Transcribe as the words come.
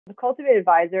The Cultivate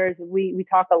Advisors, we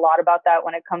talk a lot about that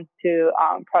when it comes to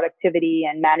productivity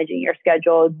and managing your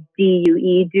schedule.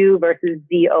 DUE do versus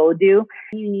DO do.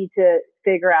 You need to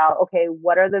figure out, okay,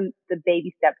 what are the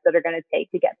baby steps that are going to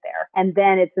take to get there? And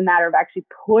then it's a matter of actually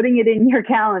putting it in your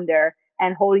calendar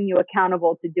and holding you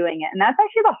accountable to doing it. And that's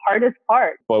actually the hardest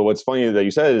part. But what's funny that you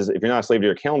said is if you're not a slave to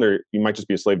your calendar, you might just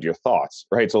be a slave to your thoughts,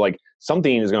 right? So like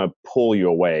something is going to pull you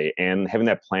away, and having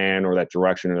that plan or that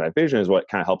direction or that vision is what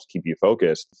kind of helps keep you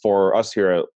focused. For us here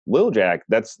at Lil Jack,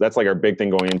 that's like our big thing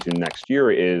going into next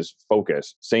year is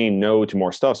focus, saying no to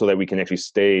more stuff so that we can actually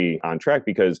stay on track,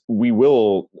 because we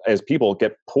will, as people,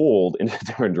 get pulled in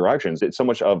different directions. It's so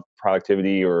much of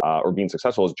productivity or being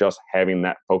successful is just having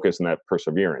that focus and that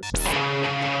perseverance.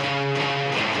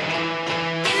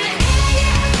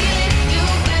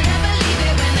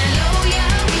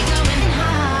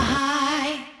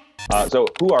 So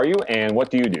who are you and what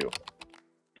do you do?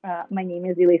 My name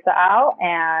is Elisa Au,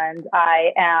 and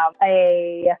I am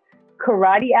a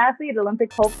karate athlete,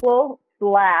 Olympic hopeful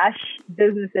 /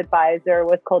 business advisor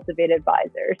with Cultivate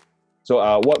Advisors.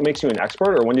 So what makes you an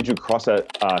expert, or when did you cross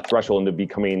that threshold into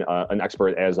becoming an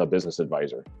expert as a business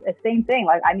advisor? The same thing.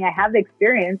 I have the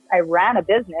experience. I ran a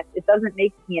business. It doesn't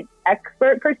make me an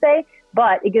expert per se,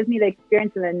 but it gives me the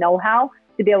experience and the know-how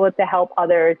to be able to help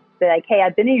others. Be like, hey,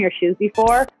 I've been in your shoes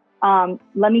before.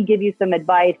 Let me give you some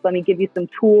advice. Let me give you some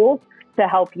tools to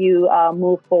help you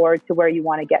move forward to where you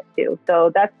want to get to.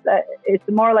 So that's it's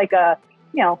more like a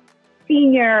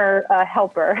senior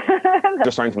helper.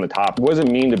 Just starting from the top, what does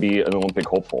it mean to be an Olympic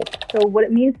hopeful? So what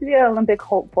it means to be an Olympic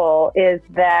hopeful is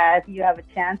that you have a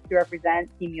chance to represent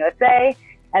Team USA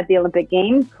at the Olympic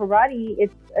Games. Karate,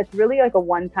 it's really like a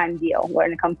one-time deal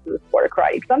when it comes to the sport of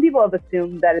karate. Some people have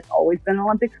assumed that it's always been an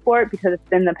Olympic sport because it's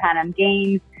been the Pan Am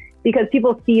Games, because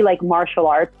people see like martial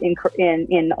arts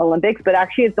in Olympics, but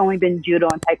actually it's only been judo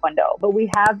and taekwondo. But we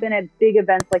have been at big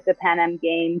events like the Pan Am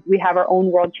Games. We have our own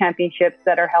world championships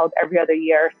that are held every other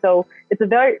year. So it's a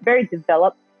very, very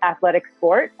developed athletic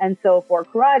sport. And so for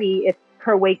karate, it's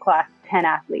per weight class 10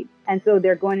 athletes. And so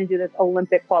they're going to do this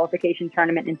Olympic qualification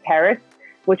tournament in Paris,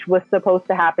 which was supposed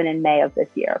to happen in May of this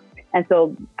year. And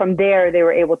so from there, they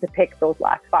were able to pick those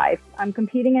last 5. I'm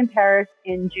competing in Paris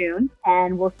in June,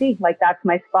 and we'll see. Like, that's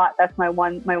my spot. That's my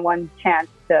one chance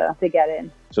to get in.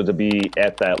 So to be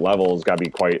at that level has got to be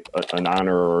quite an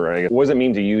honor. Or what does it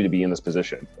mean to you to be in this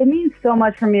position? It means so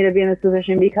much for me to be in this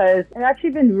position because I've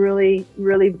actually been really,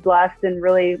 really blessed and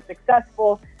really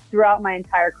successful throughout my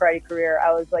entire karate career.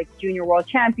 I was like junior world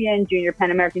champion, junior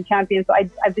Pan American champion. So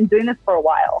I've been doing this for a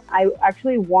while. I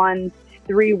actually won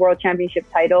 3 world championship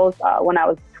titles when I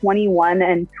was 21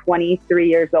 and 23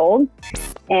 years old.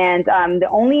 And I'm the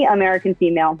only American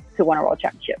female to win a world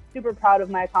championship. Super proud of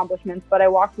my accomplishments, but I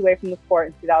walked away from the sport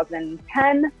in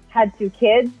 2010, had 2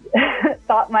 kids,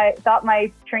 thought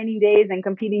my training days and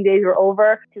competing days were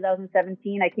over.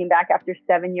 2017, I came back after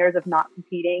 7 years of not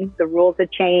competing. The rules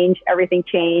had changed, everything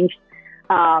changed.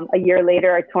 A year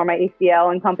later, I tore my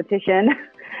ACL in competition.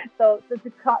 So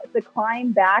to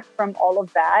climb back from all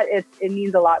of that, it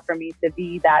means a lot for me to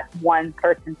be that one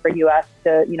person for US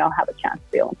to, have a chance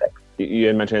at the Olympics. You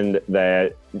had mentioned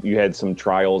that you had some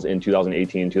trials in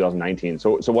 2018, 2019.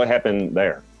 So what happened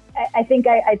there? I think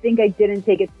I didn't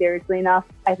take it seriously enough.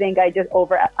 I think I just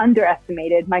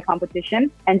underestimated my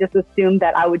competition and just assumed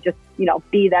that I would just,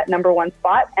 be that number 1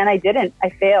 spot. And I didn't. I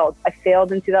failed. I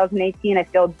failed in 2018. I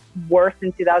failed worse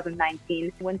in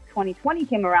 2019. When 2020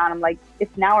 came around, I'm like,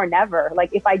 it's now or never. Like,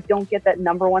 if I don't get that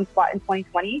number 1 spot in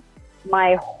 2020,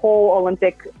 my whole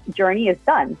Olympic journey is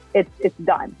done. It's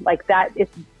done. Like that,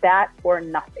 it's that or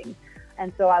nothing.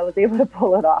 And so I was able to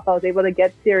pull it off. I was able to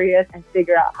get serious and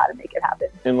figure out how to make it happen.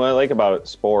 And what I like about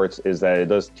sports is that it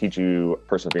does teach you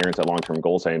perseverance and long-term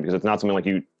goal setting, because it's not something like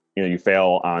you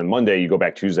fail on Monday, you go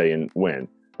back Tuesday and win.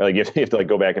 Like you have to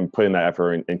go back and put in that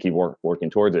effort and keep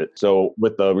working towards it. So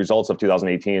with the results of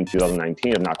 2018 and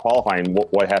 2019 of not qualifying,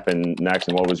 what happened next,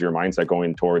 and what was your mindset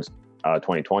going towards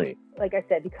 2020? Like I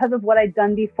said, because of what I'd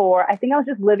done before, I think I was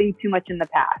just living too much in the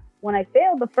past. When I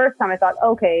failed the first time, I thought,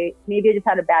 okay, maybe I just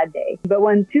had a bad day. But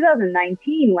when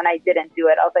 2019, when I didn't do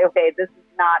it, I was like, okay, this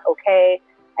is not okay.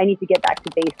 I need to get back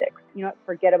to basics.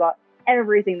 Forget about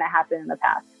everything that happened in the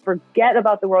past. Forget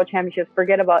about the world championships.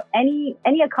 Forget about any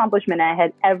accomplishment I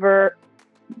had ever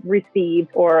received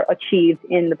or achieved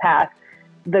in the past.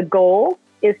 The goal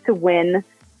is to win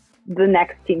the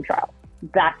next team trial.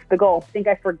 That's the goal. I think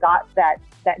I forgot that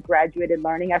graduated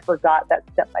learning. I forgot that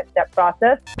step-by-step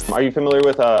process. Are you familiar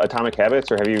with Atomic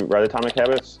Habits, or have you read Atomic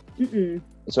Habits? Mm-mm.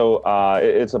 So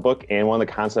it's a book, and one of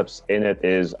the concepts in it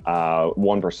is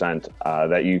 1%,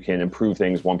 that you can improve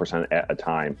things 1% at a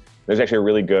time. There's actually a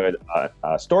really good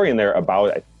story in there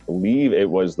about, I believe it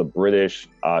was the British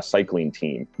cycling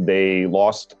team. They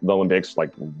lost the Olympics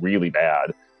like really bad,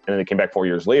 and then they came back 4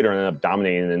 years later and ended up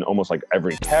dominating in almost like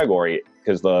every category,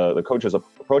 because the coach's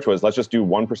approach was, let's just do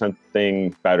 1%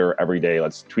 thing better every day.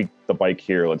 Let's tweak the bike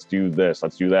here. Let's do this.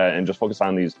 Let's do that. And just focus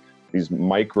on these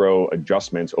micro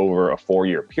adjustments over a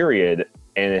 4-year period.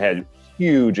 And it had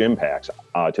huge impacts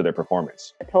to their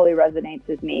performance. It totally resonates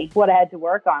with me. What I had to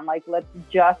work on, like, let's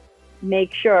just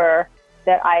make sure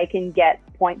that I can get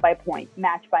point by point,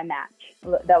 match by match.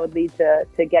 That would lead to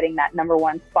getting that number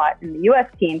one spot in the US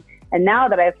team. And now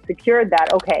that I've secured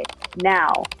that, okay,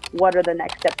 now what are the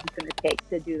next steps it's going to take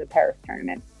to do the Paris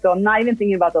tournament? So I'm not even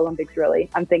thinking about the Olympics, really.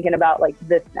 I'm thinking about like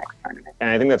this next tournament.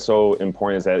 And I think that's so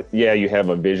important, is that, yeah, you have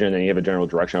a vision and you have a general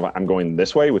direction of, I'm going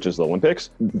this way, which is the Olympics.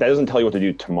 That doesn't tell you what to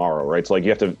do tomorrow, right? So like, you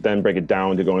have to then break it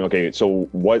down to going, okay, so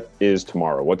what is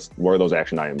tomorrow? What are those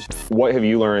action items? What have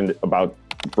you learned about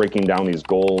breaking down these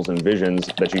goals and visions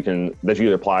that you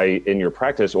either apply in your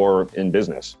practice or in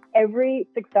business? Every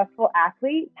successful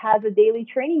athlete has a daily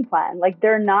training plan. Like,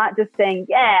 they're not just saying,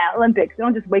 yeah, Olympics. They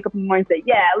don't just wake up in the morning and say,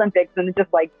 yeah, Olympics, and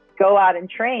just like go out and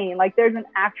train. Like, there's an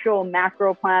actual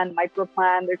macro plan, micro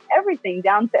plan. There's everything,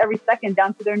 down to every second,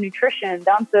 down to their nutrition,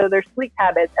 down to their sleep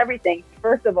habits, everything.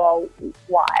 First of all,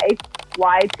 why?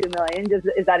 Why 2 million?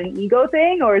 Is that an ego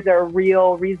thing, or is there a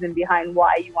real reason behind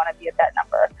why you want to be at that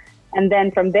number? And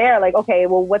then from there, like, okay,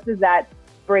 well, what does that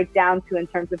break down to in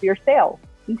terms of your sales?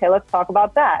 Okay, let's talk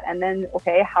about that. And then,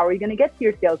 okay, how are you going to get to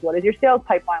your sales? What does your sales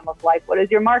pipeline look like? What does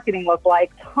your marketing look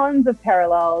like? Tons of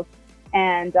parallels.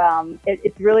 And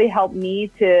it's really helped me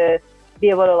to be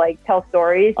able to like tell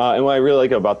stories. And what I really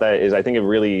like about that is, I think it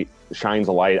really shines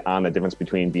a light on the difference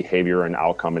between behavior and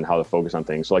outcome and how to focus on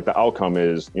things. So like, the outcome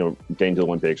is, getting to the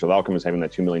Olympics, or the outcome is having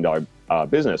that $2 million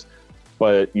business.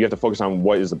 But you have to focus on,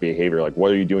 what is the behavior? Like,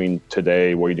 what are you doing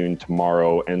today? What are you doing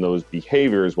tomorrow? And those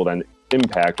behaviors will then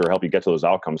impact or help you get to those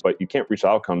outcomes. But you can't reach the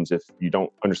outcomes if you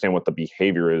don't understand what the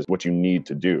behavior is, what you need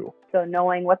to do. So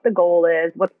knowing what the goal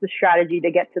is, what's the strategy to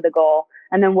get to the goal,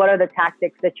 and then what are the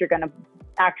tactics that you're going to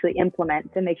actually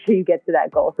implement to make sure you get to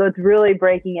that goal. So it's really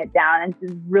breaking it down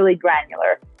into really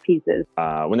granular pieces.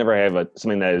 Whenever I have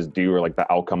something that is due, or like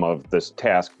the outcome of this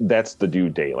task, that's the due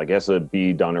date. Like, it has to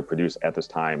be done or produced at this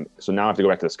time. So now I have to go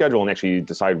back to the schedule and actually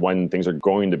decide when things are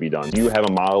going to be done. Do you have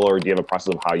a model, or do you have a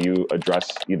process of how you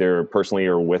address, either personally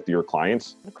or with your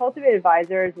clients? The Cultivate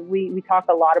Advisors, we talk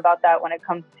a lot about that when it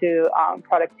comes to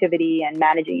productivity and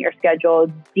managing your schedule.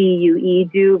 DUE,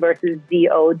 do, versus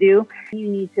DO, do. You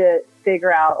need to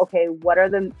figure out, okay, what are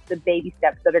the baby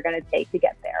steps that are going to take to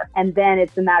get there? And then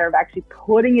it's a matter of actually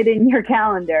putting it in your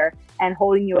calendar and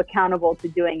holding you accountable to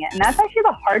doing it. And that's actually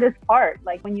the hardest part.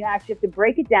 Like, when you actually have to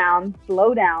break it down,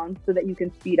 slow down so that you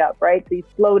can speed up, right? So you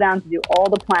slow down to do all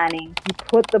the planning. You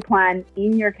put the plan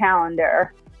in your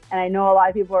calendar. And I know a lot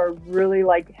of people are really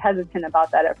like hesitant about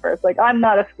that at first. Like, I'm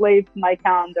not a slave to my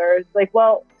calendar. It's like,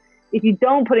 well, if you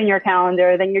don't put in your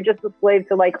calendar, then you're just a slave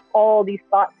to like all these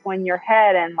thoughts going in your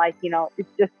head. And like, it's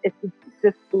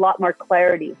just a lot more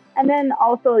clarity. And then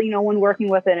also, when working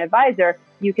with an advisor,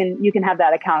 you can have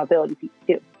that accountability piece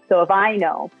too. So if I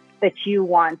know that you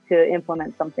want to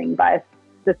implement something by a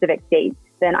specific date,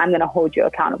 then I'm going to hold you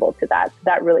accountable to that. So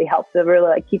that really helps. It really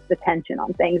like keeps the tension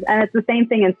on things. And it's the same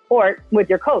thing in sport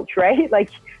with your coach, right? Like,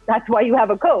 that's why you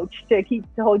have a coach, to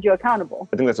hold you accountable.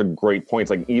 I think that's a great point. It's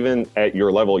like, even at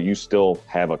your level, you still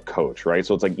have a coach, right?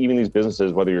 So it's like, even these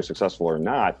businesses, whether you're successful or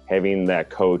not, having that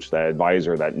coach, that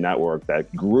advisor, that network,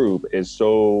 that group is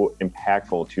so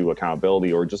impactful to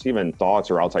accountability, or just even thoughts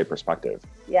or outside perspective.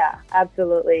 Yeah,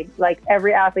 absolutely. Like,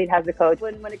 every athlete has a coach.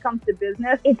 When it comes to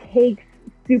business, it takes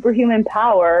superhuman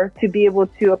power to be able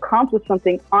to accomplish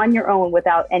something on your own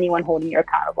without anyone holding you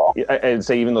accountable. I'd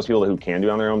say even those people who can do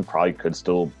it on their own probably could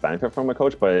still benefit from a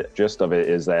coach, but gist of it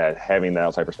is that having that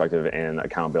outside perspective and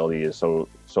accountability is so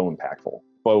impactful.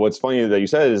 But what's funny that you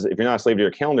said is, if you're not a slave to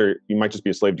your calendar, you might just be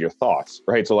a slave to your thoughts,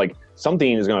 right? So like,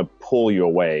 something is going to pull you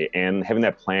away, and having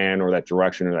that plan or that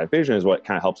direction or that vision is what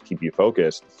kind of helps keep you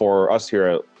focused. For us here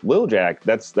at Lil Jack,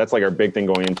 that's like our big thing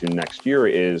going into next year,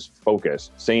 is focus,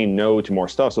 saying no to more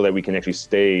stuff so that we can actually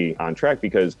stay on track,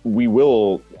 because we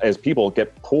will, as people,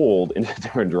 get pulled in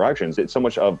different directions. It's so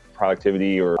much of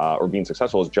productivity or being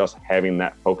successful is just having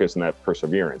that focus and that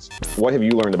perseverance. What have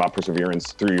you learned about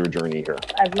perseverance through your journey here?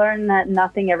 I've learned that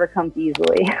nothing ever comes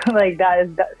easily. Like, that is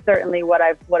certainly what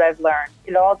I've learned.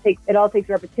 It all takes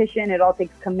repetition. It all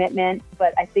takes commitment.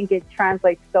 But I think it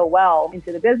translates so well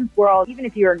into the business world. Even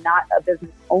if you're not a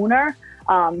business owner,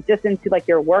 just into like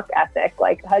your work ethic.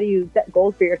 Like, how do you set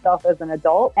goals for yourself as an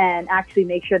adult and actually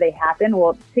make sure they happen?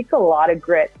 Well, it takes a lot of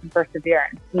grit and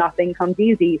perseverance. Nothing comes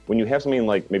easy. When you have something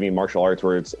like maybe martial arts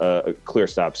where it's a clear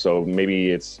step, so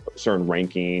maybe it's a certain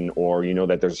ranking, or you know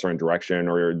that there's a certain direction,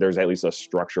 or there's at least a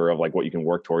structure of like what you can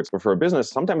work towards. But for a business,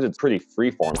 sometimes it's pretty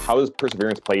freeform. How does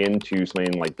perseverance play into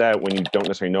something like that when you don't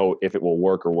necessarily know if it will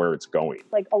work or where it's going?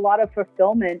 Like a lot of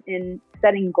fulfillment in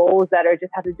setting goals that are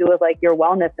just have to do with like your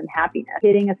wellness and happiness,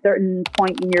 hitting a certain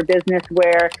point in your business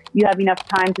where you have enough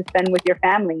time to spend with your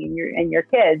family and your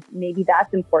kids. Maybe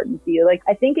that's important to you. Like,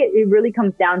 I think it really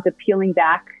comes down to peeling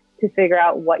back to figure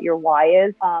out what your why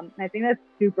is. And I think that's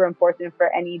super important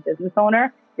for any business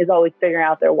owner, is always figuring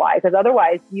out their why, because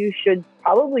otherwise you should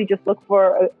probably just look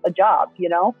for a job, you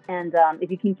know? And if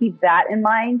you can keep that in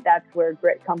mind, that's where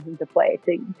grit comes into play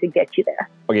to get you there.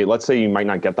 Okay, let's say you might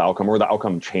not get the outcome, or the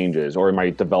outcome changes, or it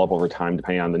might develop over time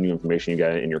depending on the new information you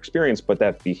get in your experience. But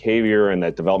that behavior and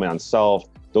that development on self,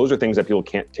 those are things that people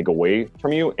can't take away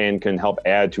from you and can help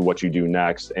add to what you do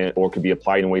next, or could be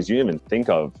applied in ways you didn't even think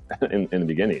of in the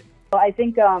beginning. Well, I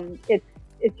think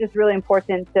it's just really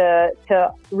important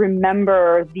to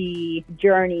remember the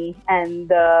journey and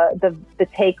the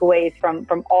takeaways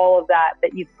from all of that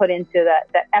you've put into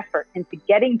that effort into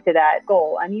getting to that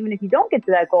goal. And even if you don't get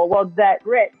to that goal, well, that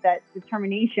grit, that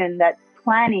determination, that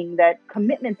planning, that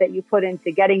commitment that you put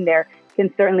into getting there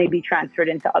can certainly be transferred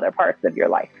into other parts of your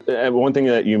life. And one thing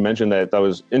that you mentioned that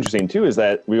was interesting too is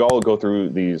that we all go through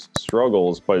these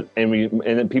struggles,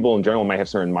 and people in general might have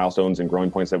certain milestones and growing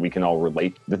points that we can all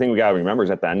relate. The thing we got to remember is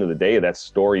at the end of the day, that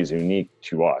story is unique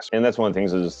to us. And that's one of the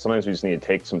things is sometimes we just need to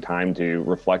take some time to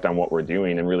reflect on what we're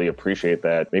doing and really appreciate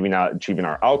that maybe not achieving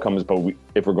our outcomes, but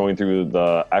if we're going through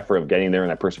the effort of getting there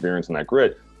and that perseverance and that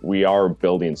grit, we are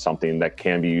building something that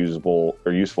can be usable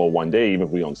or useful one day, even if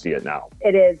we don't see it now.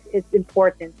 It is. It's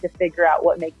important to figure out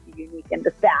what makes you unique in the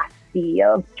vast sea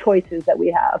of choices that we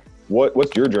have.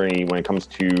 What's your journey when it comes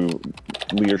to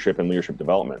leadership and leadership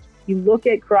development? You look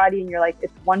at karate and you're like,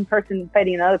 it's one person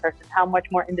fighting another person. How much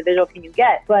more individual can you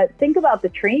get? But think about the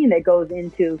training that goes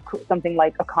into something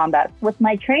like a combat. With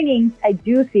my training, I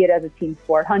do see it as a team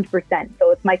sport, 100%.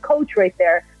 So it's my coach right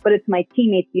there, but it's my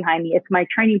teammates behind me. It's my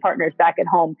training partners back at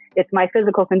home. It's my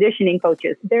physical conditioning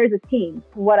coaches. There's a team.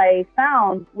 What I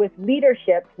found with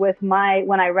leadership, when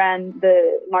I ran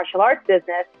the martial arts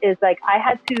business, is like I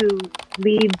had to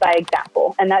lead by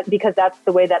example. And that's because that's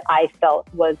the way that I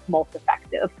felt was most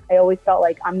effective. I always felt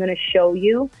like I'm going to show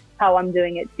you how I'm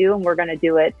doing it too, and we're going to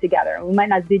do it together. And we might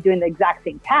not be doing the exact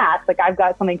same task. Like I've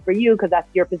got something for you because that's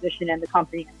your position in the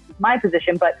company and this is my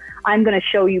position, but I'm going to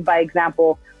show you by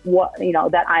example what,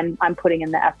 that I'm putting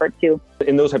in the effort too.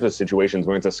 In those types of situations,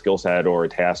 when it's a skill set or a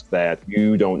task that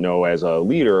you don't know as a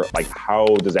leader, like how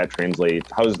does that translate?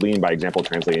 How does leading by example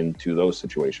translate into those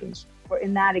situations?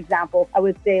 In that example, I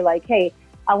would say like, hey,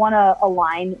 I want to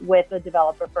align with the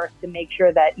developer first to make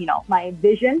sure that, my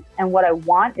vision and what I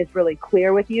want is really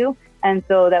clear with you. And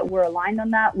so that we're aligned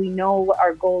on that. We know what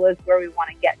our goal is, where we want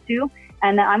to get to.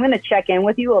 And then I'm going to check in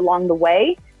with you along the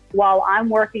way while I'm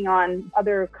working on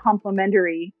other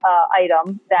complementary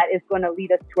item that is going to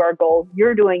lead us to our goal.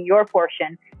 You're doing your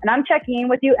portion and I'm checking in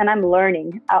with you and I'm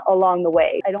learning along the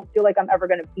way. I don't feel like I'm ever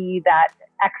going to be that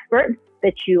expert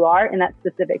that you are in that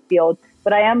specific field,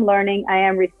 but I am learning, I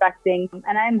am respecting,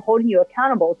 and I am holding you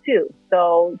accountable too.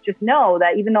 So just know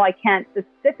that even though I can't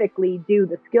specifically do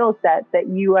the skill set that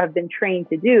you have been trained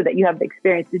to do, that you have the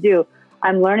experience to do,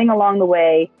 I'm learning along the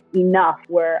way enough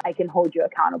where I can hold you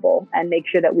accountable and make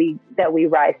sure that we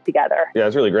rise together. Yeah,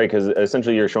 it's really great because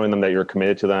essentially you're showing them that you're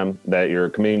committed to them, that you're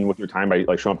committing with your time by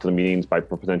like showing up to the meetings, by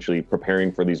potentially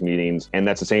preparing for these meetings. And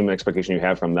that's the same expectation you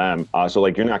have from them. So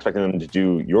like you're not expecting them to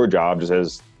do your job just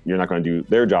as you're not going to do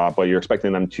their job, but you're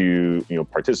expecting them to,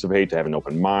 participate, to have an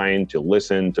open mind, to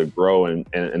listen, to grow.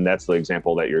 And that's the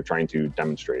example that you're trying to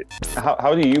demonstrate.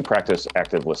 How do you practice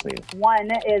active listening?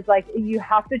 One is like, you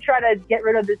have to try to get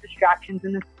rid of the distractions,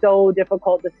 and it's so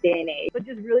difficult this day and age, but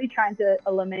just really trying to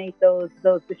eliminate those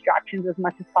distractions as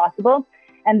much as possible.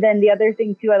 And then the other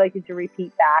thing too, I like to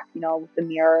repeat back, with the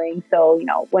mirroring. So,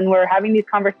 when we're having these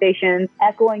conversations,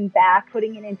 echoing back,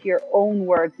 putting it into your own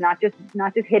words, not just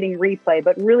hitting replay,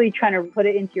 but really trying to put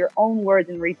it into your own words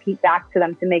and repeat back to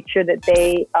them to make sure that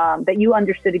that you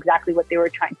understood exactly what they were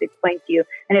trying to explain to you.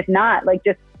 And if not, like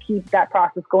just keep that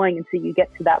process going until you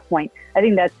get to that point. I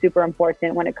think that's super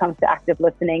important when it comes to active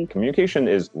listening. Communication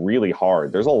is really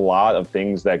hard. There's a lot of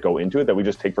things that go into it that we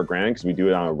just take for granted because we do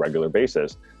it on a regular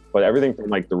basis. but everything from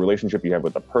like the relationship you have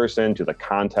with the person to the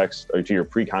context or to your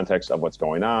pre-context of what's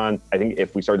going on. I think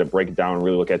if we started to break it down and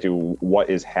really look at what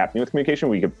is happening with communication,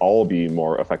 we could all be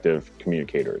more effective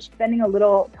communicators. Spending a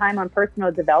little time on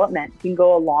personal development can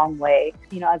go a long way.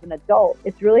 As an adult,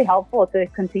 it's really helpful to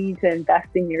continue to invest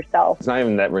in yourself. It's not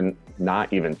even that we're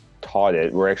not even taught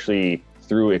it. We're actually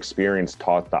through experience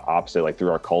taught the opposite, like through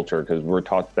our culture, because we're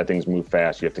taught that things move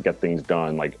fast. You have to get things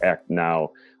done, like act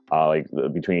now.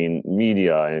 Between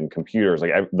media and computers,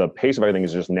 the pace of everything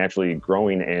is just naturally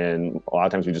growing, and a lot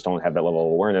of times we just don't have that level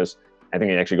of awareness. I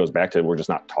think it actually goes back to we're just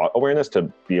not taught awareness to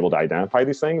be able to identify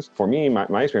these things. For me,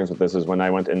 my experience with this is when I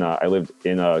lived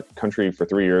in a country for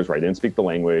 3 years where I didn't speak the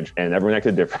language, and everyone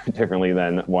acted differently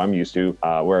than what I'm used to.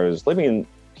 Where I was living in,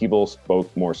 people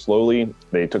spoke more slowly.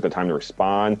 They took the time to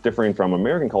respond. Differing from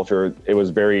American culture, it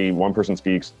was very one person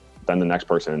speaks, then the next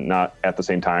person, not at the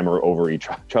same time or over each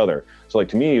other. So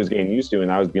to me, it was getting used to,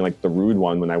 and I was being like the rude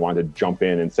one when I wanted to jump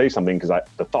in and say something because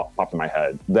the thought popped in my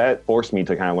head. That forced me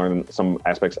to kind of learn some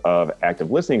aspects of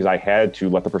active listening because I had to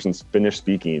let the person finish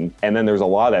speaking. And then there's a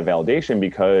lot of that validation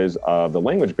because of the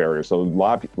language barrier. So a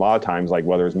lot of times, like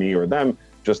whether it's me or them,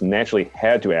 just naturally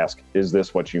had to ask, is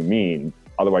this what you mean?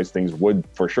 Otherwise, things would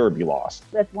for sure be lost.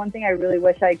 That's one thing I really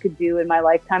wish I could do in my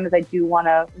lifetime is I do want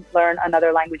to learn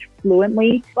another language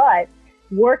fluently. But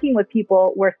working with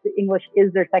people where English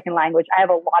is their second language, I have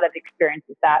a lot of experience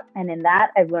with that. And in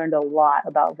that, I've learned a lot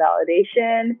about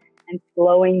validation and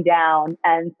slowing down.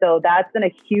 And so that's been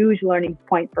a huge learning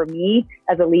point for me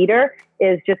as a leader,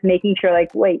 is just making sure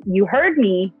wait, you heard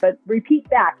me, but repeat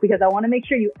back, because I want to make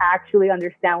sure you actually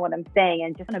understand what I'm saying.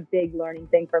 And just a big learning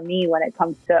thing for me when it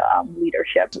comes to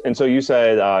leadership. And so you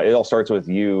said it all starts with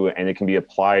you, and it can be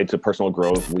applied to personal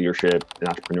growth, leadership, and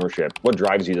entrepreneurship. What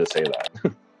drives you to say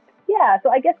that? Yeah, so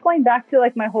I guess going back to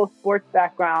my whole sports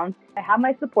background, I have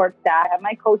my support staff, I have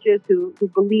my coaches who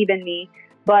believe in me.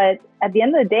 But at the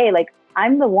end of the day,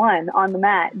 I'm the one on the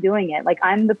mat doing it.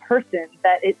 I'm the person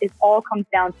that it all comes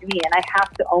down to me, and I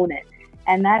have to own it.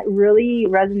 And that really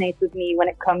resonates with me when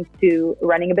it comes to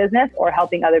running a business or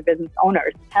helping other business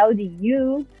owners. How do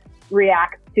you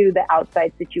react to the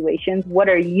outside situations? What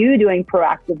are you doing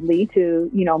proactively to,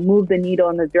 move the needle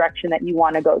in the direction that you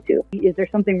want to go to? Is there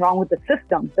something wrong with the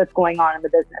system that's going on in the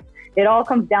business? It all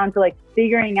comes down to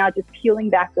figuring out, just peeling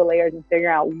back the layers and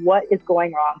figuring out what is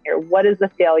going wrong here. What is the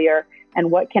failure,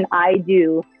 and what can I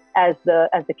do as the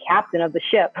captain of the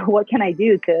ship? What can I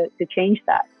do to change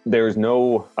that? There's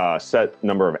no set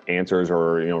number of answers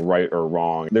or right or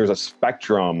wrong. There's a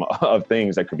spectrum of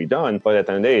things that could be done, but at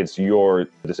the end of the day, it's your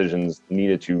decisions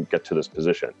needed to get to this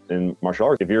position. In martial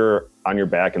arts, if you're on your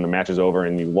back and the match is over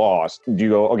and you lost, do you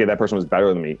go, okay, that person was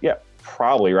better than me? Yeah,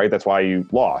 probably, right? That's why you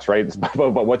lost, right?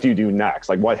 But what do you do next?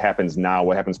 What happens now?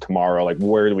 What happens tomorrow?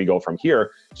 Where do we go from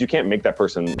here? So you can't make that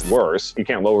person worse. You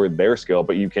can't lower their skill,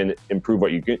 but you can improve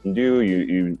what you can do.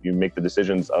 You make the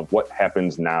decisions of what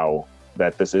happens now,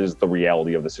 that this is the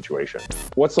reality of the situation.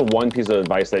 What's the one piece of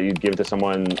advice that you'd give to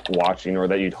someone watching, or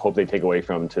that you'd hope they take away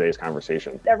from today's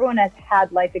conversation? Everyone has had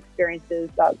life experiences,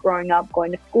 growing up,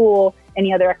 going to school,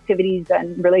 any other activities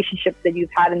and relationships that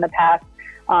you've had in the past.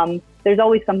 There's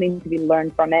always something to be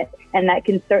learned from it. And that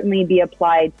can certainly be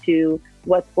applied to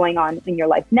what's going on in your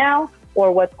life now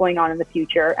or what's going on in the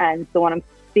future. And so when I'm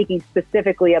speaking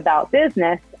specifically about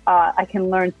business, I can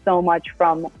learn so much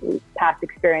from past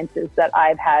experiences that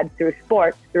I've had through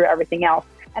sports, through everything else.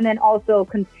 And then also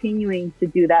continuing to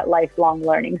do that lifelong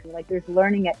learning. There's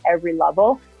learning at every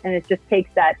level, and it just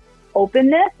takes that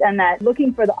openness and that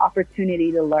looking for the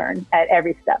opportunity to learn at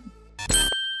every step.